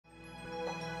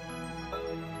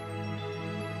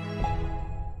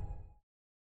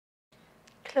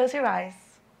Close your eyes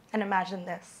and imagine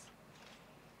this.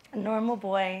 A normal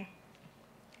boy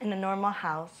in a normal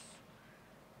house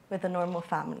with a normal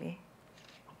family.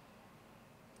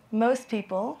 Most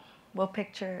people will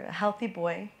picture a healthy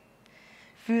boy,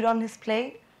 food on his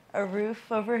plate, a roof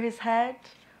over his head,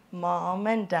 mom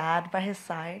and dad by his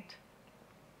side.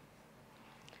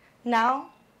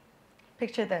 Now,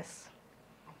 picture this.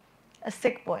 A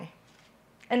sick boy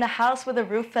in a house where the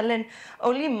roof fell in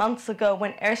only months ago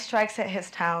when airstrikes hit his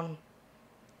town.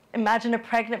 Imagine a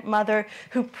pregnant mother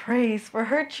who prays for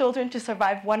her children to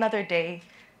survive one other day,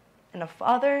 and a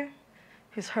father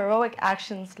whose heroic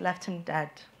actions left him dead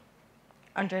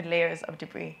under layers of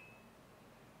debris.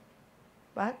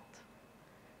 But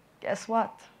guess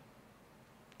what?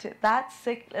 To that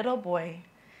sick little boy,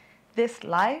 this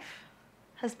life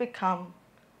has become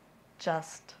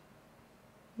just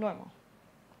normal.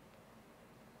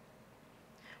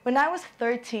 When I was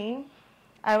 13,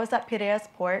 I was at Piraeus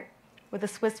port with the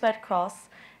Swiss Red Cross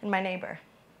and my neighbor.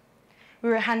 We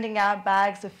were handing out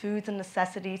bags of foods and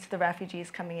necessities to the refugees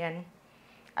coming in.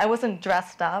 I wasn't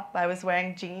dressed up. I was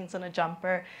wearing jeans and a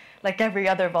jumper like every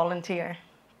other volunteer.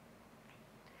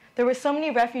 There were so many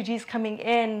refugees coming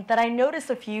in that I noticed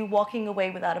a few walking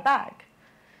away without a bag.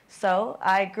 So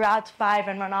I grabbed 5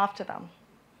 and ran after them.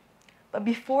 But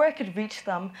before I could reach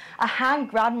them, a hand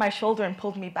grabbed my shoulder and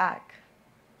pulled me back.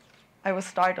 I was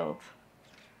startled.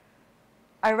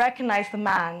 I recognized the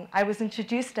man. I was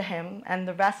introduced to him and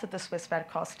the rest of the Swiss Red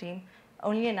Cross team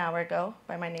only an hour ago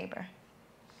by my neighbor.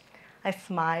 I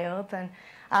smiled and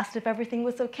asked if everything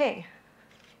was okay.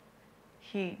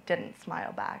 He didn't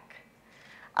smile back.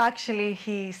 Actually,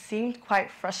 he seemed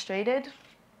quite frustrated,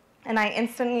 and I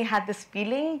instantly had this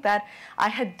feeling that I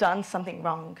had done something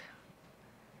wrong.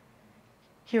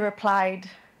 He replied,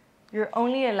 "You're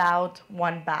only allowed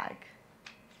 1 bag."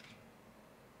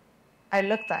 I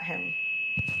looked at him.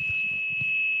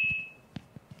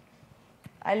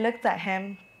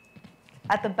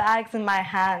 At the bags in my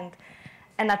hand,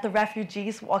 and at the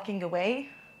refugees walking away,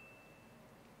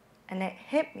 and it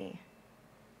hit me.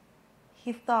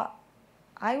 He thought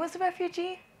I was a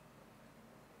refugee?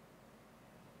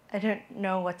 I didn't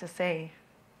know what to say.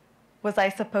 Was I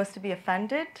supposed to be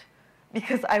offended?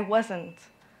 Because I wasn't.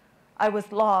 I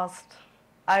was lost.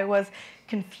 I was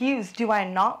confused. Do I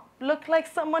not look like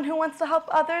someone who wants to help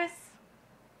others?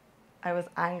 I was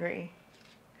angry.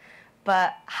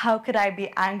 But how could I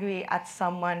be angry at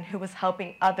someone who was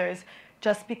helping others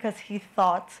just because he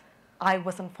thought I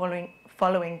wasn't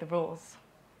following the rules?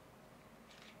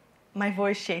 My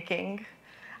voice shaking,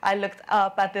 I looked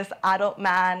up at this adult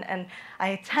man and I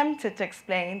attempted to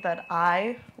explain that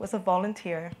I was a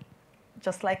volunteer,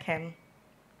 just like him,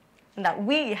 and that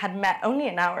we had met only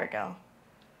an hour ago.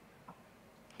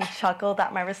 He chuckled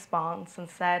at my response and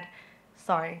said,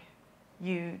 "Sorry,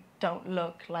 you don't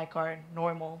look like our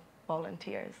normal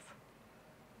volunteers."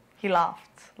 He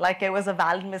laughed like it was a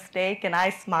valid mistake, and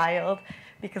I smiled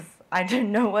because I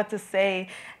didn't know what to say,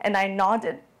 and I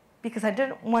nodded because I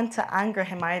didn't want to anger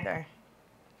him either.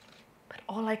 But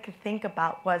all I could think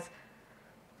about was,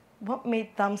 what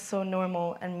made them so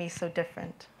normal and me so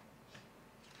different?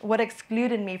 What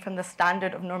excluded me from the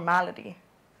standard of normality?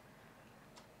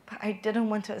 But I didn't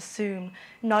want to assume,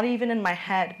 not even in my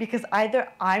head, because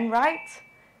either I'm right,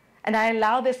 and I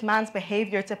allow this man's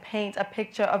behavior to paint a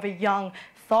picture of a young,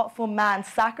 thoughtful man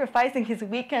sacrificing his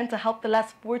weekend to help the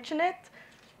less fortunate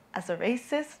as a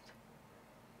racist,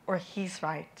 or he's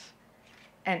right,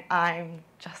 and I'm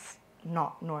just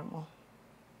not normal.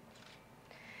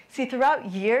 See, throughout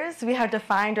years, we have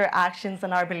defined our actions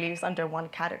and our beliefs under one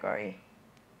category: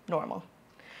 normal.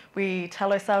 We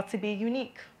tell ourselves to be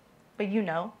unique, but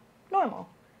normal,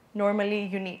 normally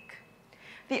unique.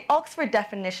 The Oxford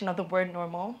definition of the word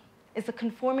normal is a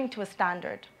conforming to a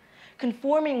standard,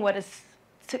 conforming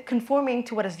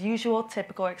to what is usual,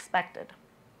 typical, or expected.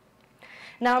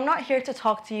 Now, I'm not here to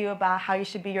talk to you about how you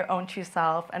should be your own true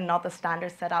self and not the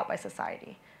standards set out by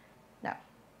society. No.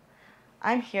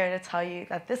 I'm here to tell you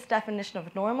that this definition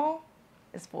of normal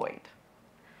is void.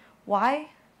 Why?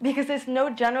 Because there's no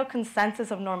general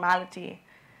consensus of normality.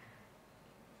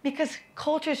 Because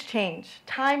cultures change,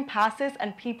 time passes,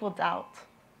 and people doubt.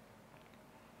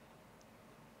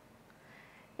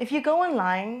 If you go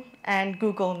online and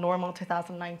Google normal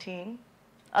 2019,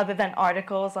 other than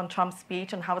articles on Trump's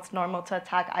speech on how it's normal to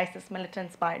attack ISIS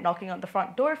militants by knocking on the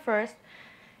front door first,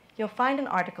 you'll find an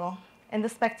article in The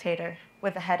Spectator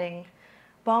with the heading,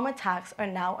 "Bomb attacks are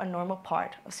now a normal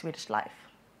part of Swedish life."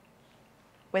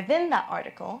 Within that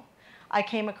article, I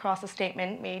came across a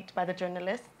statement made by the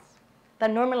journalists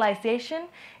that normalization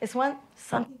is when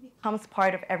something becomes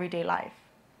part of everyday life.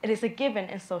 It is a given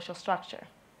in social structure.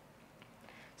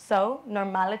 So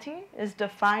normality is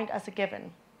defined as a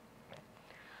given.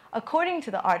 According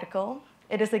to the article,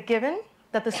 it is a given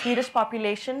that the Swedish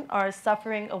population are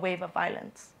suffering a wave of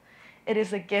violence. It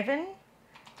is a given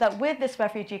that with this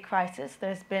refugee crisis,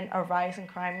 there's been a rise in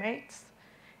crime rates.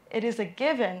 It is a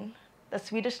given that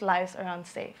Swedish lives are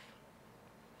unsafe.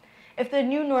 If the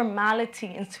new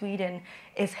normality in Sweden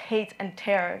is hate and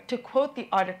terror, to quote the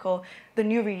article, the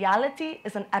new reality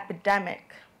is an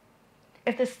epidemic.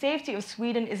 If the safety of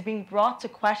Sweden is being brought to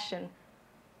question,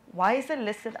 why is it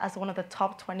listed as one of the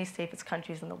top 20 safest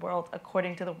countries in the world,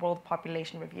 according to the World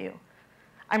Population Review?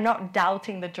 I'm not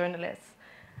doubting the journalists.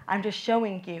 I'm just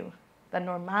showing you that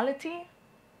normality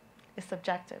is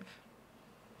subjective.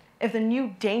 If the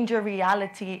new danger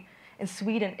reality in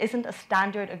Sweden isn't a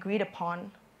standard agreed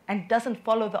upon and doesn't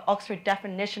follow the Oxford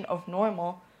definition of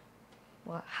normal,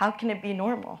 well, how can it be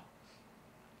normal?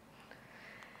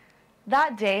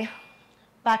 That day,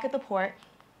 back at the port,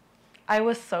 I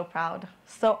was so proud,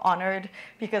 so honored,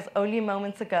 because only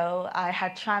moments ago I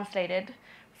had translated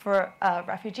for a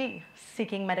refugee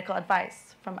seeking medical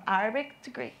advice from Arabic to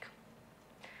Greek.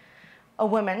 A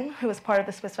woman who was part of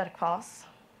the Swiss Red Cross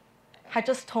had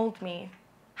just told me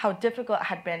how difficult it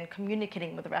had been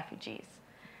communicating with the refugees,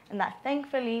 and that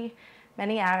thankfully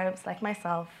many Arabs like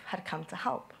myself had come to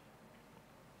help.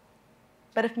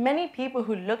 But if many people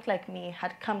who looked like me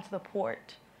had come to the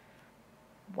port,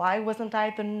 why wasn't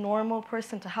I the normal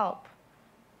person to help?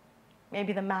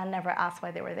 Maybe the man never asked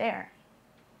why they were there.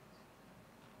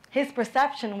 His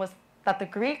perception was that the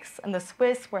Greeks and the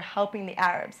Swiss were helping the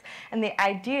Arabs, and the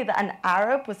idea that an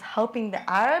Arab was helping the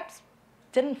Arabs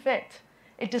didn't fit.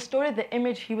 It distorted the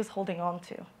image he was holding on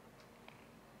to.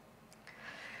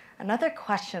 Another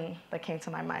question that came to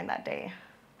my mind that day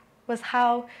was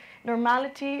how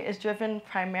normality is driven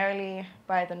primarily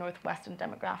by the Northwestern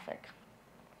demographic.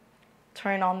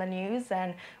 Turn on the news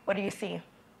and what do you see?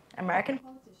 American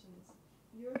politicians,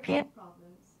 European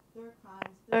problems, their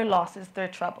crimes, their losses, their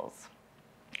troubles.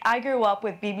 I grew up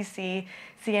with BBC,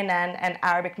 CNN, and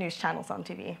Arabic news channels on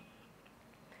TV.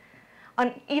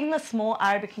 On even the small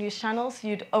Arabic news channels,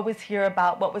 you'd always hear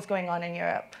about what was going on in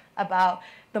Europe, about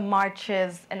the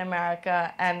marches in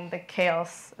America and the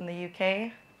chaos in the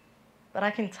UK. But I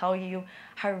can tell you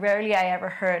how rarely I ever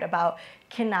heard about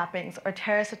kidnappings or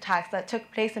terrorist attacks that took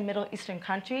place in Middle Eastern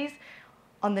countries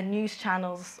on the news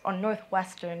channels, on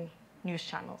Northwestern news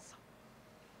channels.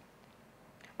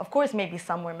 Of course, maybe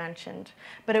some were mentioned,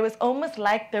 but it was almost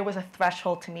like there was a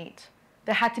threshold to meet.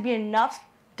 There had to be enough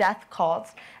death calls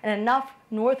and enough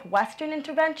Northwestern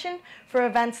intervention for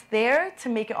events there to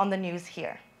make it on the news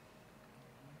here.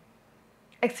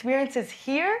 Experiences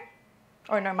here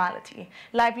or normality.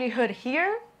 Livelihood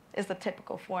here is the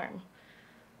typical form.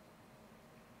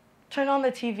 Turn on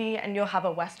the TV and you'll have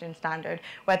a Western standard,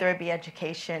 whether it be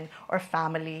education or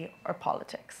family or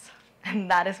politics. And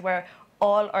that is where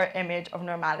all our image of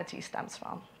normality stems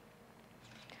from.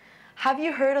 Have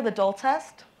you heard of the Dole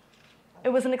test? It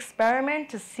was an experiment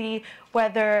to see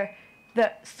whether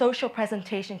the social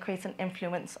presentation creates an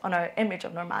influence on our image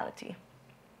of normality.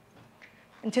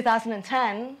 In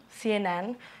 2010,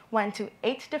 CNN went to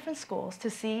 8 different schools to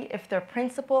see if their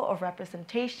principle of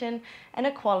representation and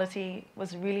equality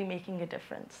was really making a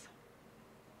difference.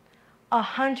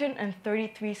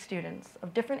 133 students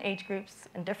of different age groups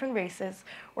and different races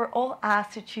were all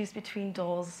asked to choose between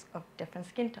dolls of different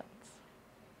skin tones.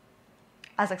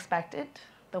 As expected,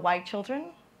 the white children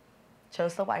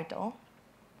chose the white doll.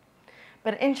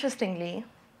 But interestingly,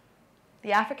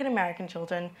 the African American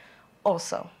children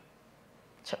also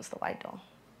chose the white doll.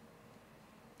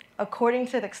 According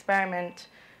to the experiment,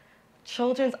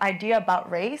 children's idea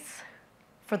about race,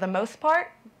 for the most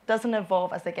part, doesn't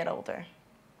evolve as they get older.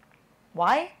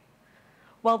 Why?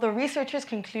 Well, the researchers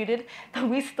concluded that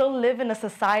we still live in a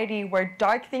society where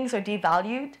dark things are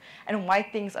devalued and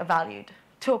white things are valued,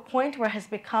 to a point where it has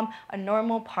become a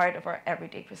normal part of our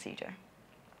everyday procedure.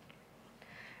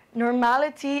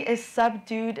 Normality is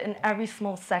subdued in every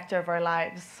small sector of our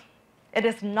lives. It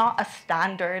is not a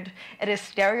standard. It is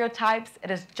stereotypes,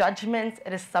 it is judgments,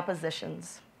 it is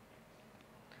suppositions.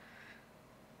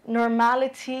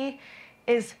 Normality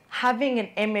is having an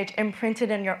image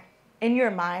imprinted in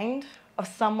your mind of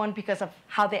someone because of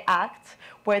how they act,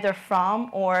 where they're from,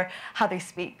 or how they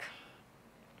speak.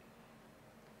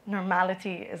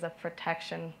 Normality is a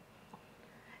protection.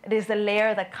 It is a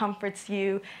layer that comforts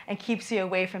you and keeps you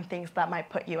away from things that might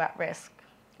put you at risk.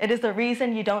 It is the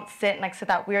reason you don't sit next to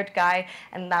that weird guy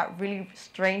and that really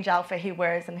strange outfit he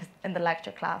wears in the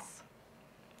lecture class.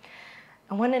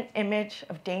 And when an image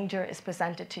of danger is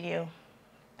presented to you,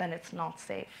 then it's not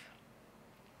safe.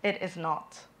 It is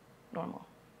not normal.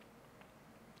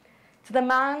 To the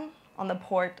man on the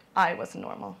port, I was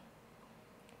normal.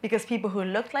 Because people who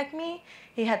looked like me,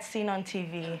 he had seen on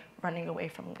TV running away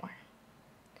from war.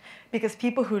 Because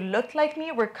people who looked like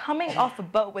me were coming off a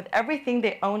boat with everything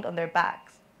they owned on their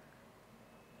backs.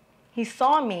 He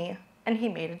saw me and he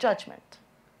made a judgment.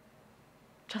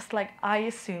 Just like I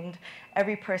assumed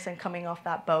every person coming off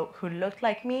that boat who looked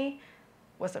like me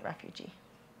was a refugee.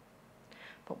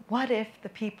 But what if the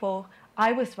people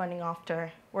I was running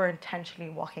after were intentionally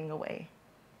walking away?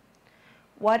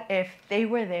 What if they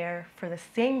were there for the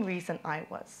same reason I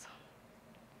was?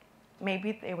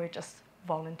 Maybe they were just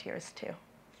volunteers too.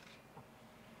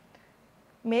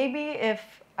 Maybe if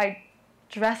I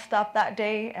dressed up that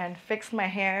day and fixed my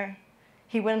hair,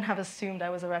 he wouldn't have assumed I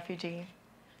was a refugee.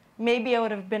 Maybe I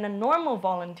would have been a normal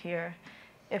volunteer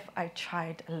if I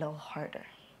tried a little harder.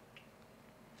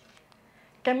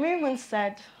 Camus once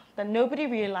said that nobody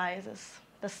realizes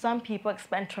that some people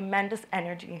expend tremendous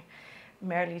energy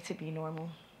merely to be normal.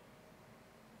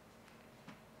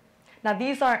 Now,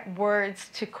 these aren't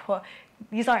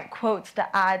these aren't quotes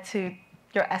to add to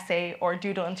your essay or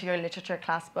doodle into your literature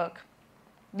class book.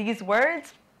 These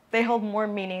words, they hold more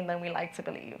meaning than we like to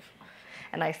believe.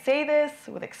 And I say this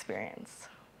with experience.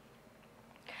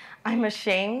 I'm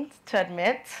ashamed to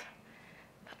admit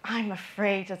that I'm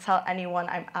afraid to tell anyone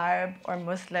I'm Arab or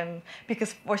Muslim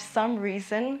because for some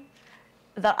reason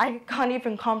that I can't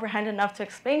even comprehend enough to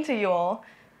explain to you all,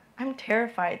 I'm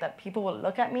terrified that people will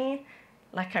look at me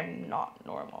like I'm not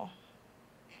normal.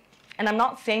 And I'm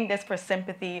not saying this for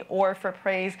sympathy or for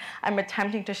praise. I'm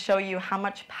attempting to show you how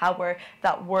much power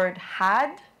that word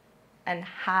had and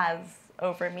has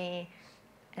over me,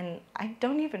 and I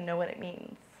don't even know what it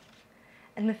means.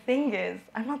 And the thing is,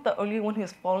 I'm not the only one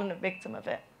who's fallen a victim of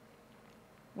it.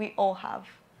 We all have,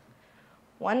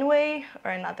 one way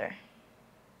or another.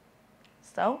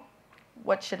 So,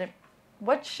 what should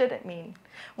it mean?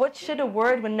 What should a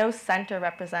word with no center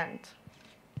represent?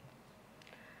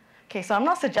 Okay, so I'm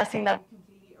not suggesting that we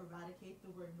completely eradicate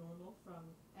the word normal from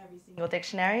every single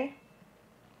dictionary,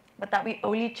 but that we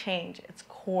only change its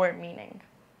core meaning.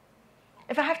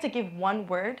 If I have to give one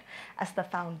word as the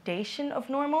foundation of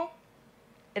normal,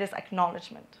 it is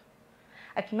acknowledgement.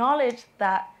 Acknowledge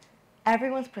that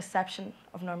everyone's perception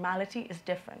of normality is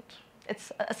different.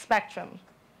 It's a spectrum.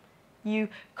 You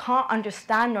can't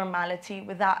understand normality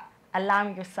without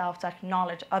allowing yourself to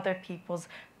acknowledge other people's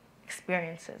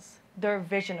experiences, their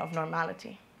vision of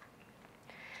normality.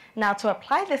 Now, to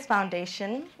apply this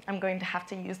foundation, I'm going to have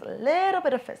to use a little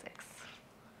bit of physics.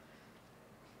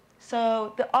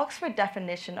 So the Oxford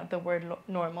definition of the word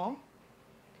normal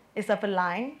is of a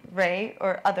line, ray,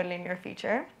 or other linear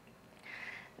feature.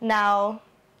 Now,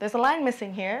 there's a line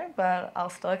missing here, but I'll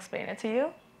still explain it to you.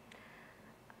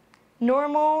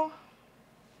 Normal,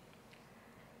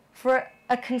 for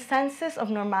a consensus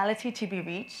of normality to be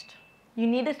reached, you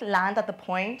need to land at the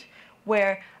point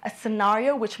where a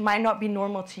scenario which might not be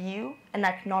normal to you and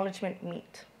acknowledgement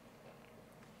meet.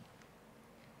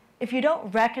 If you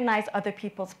don't recognize other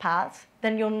people's paths,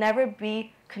 then you'll never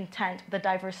be content with the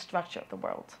diverse structure of the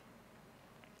world.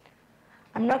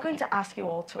 I'm not going to ask you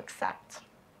all to accept.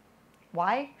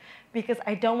 Why? Because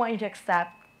I don't want you to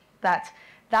accept that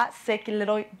that sick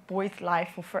little boy's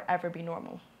life will forever be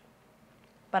normal.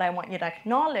 But I want you to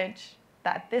acknowledge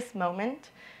that at this moment,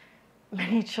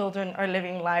 many children are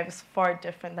living lives far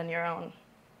different than your own.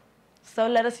 So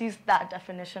let us use that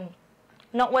definition.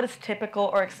 Not what is typical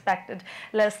or expected.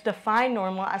 Let us define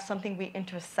normal as something we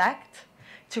intersect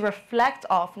to reflect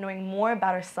off knowing more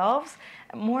about ourselves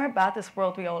and more about this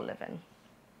world we all live in.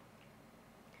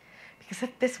 Because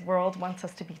if this world wants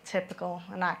us to be typical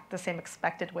and act the same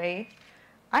expected way,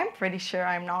 I'm pretty sure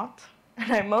I'm not.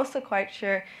 And I'm also quite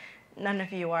sure none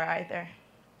of you are either.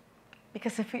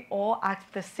 Because if we all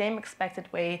acted the same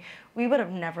expected way, we would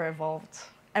have never evolved.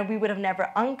 And we would have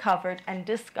never uncovered and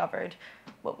discovered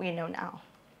what we know now.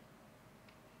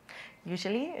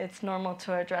 Usually, it's normal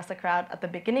to address a crowd at the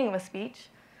beginning of a speech,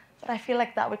 but I feel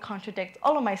like that would contradict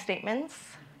all of my statements.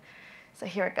 So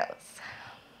here it goes.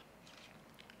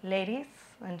 Ladies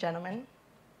and gentlemen,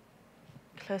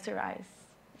 close your eyes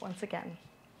once again.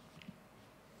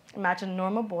 Imagine a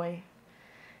normal boy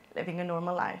living a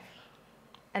normal life.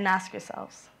 And ask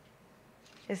yourselves,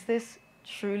 is this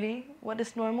truly what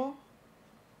is normal?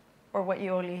 Or what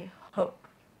you only hope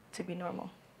to be normal?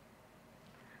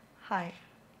 Hi,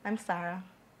 I'm Sara.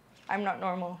 I'm not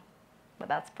normal, but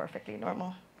that's perfectly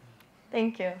normal.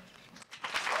 Thank you.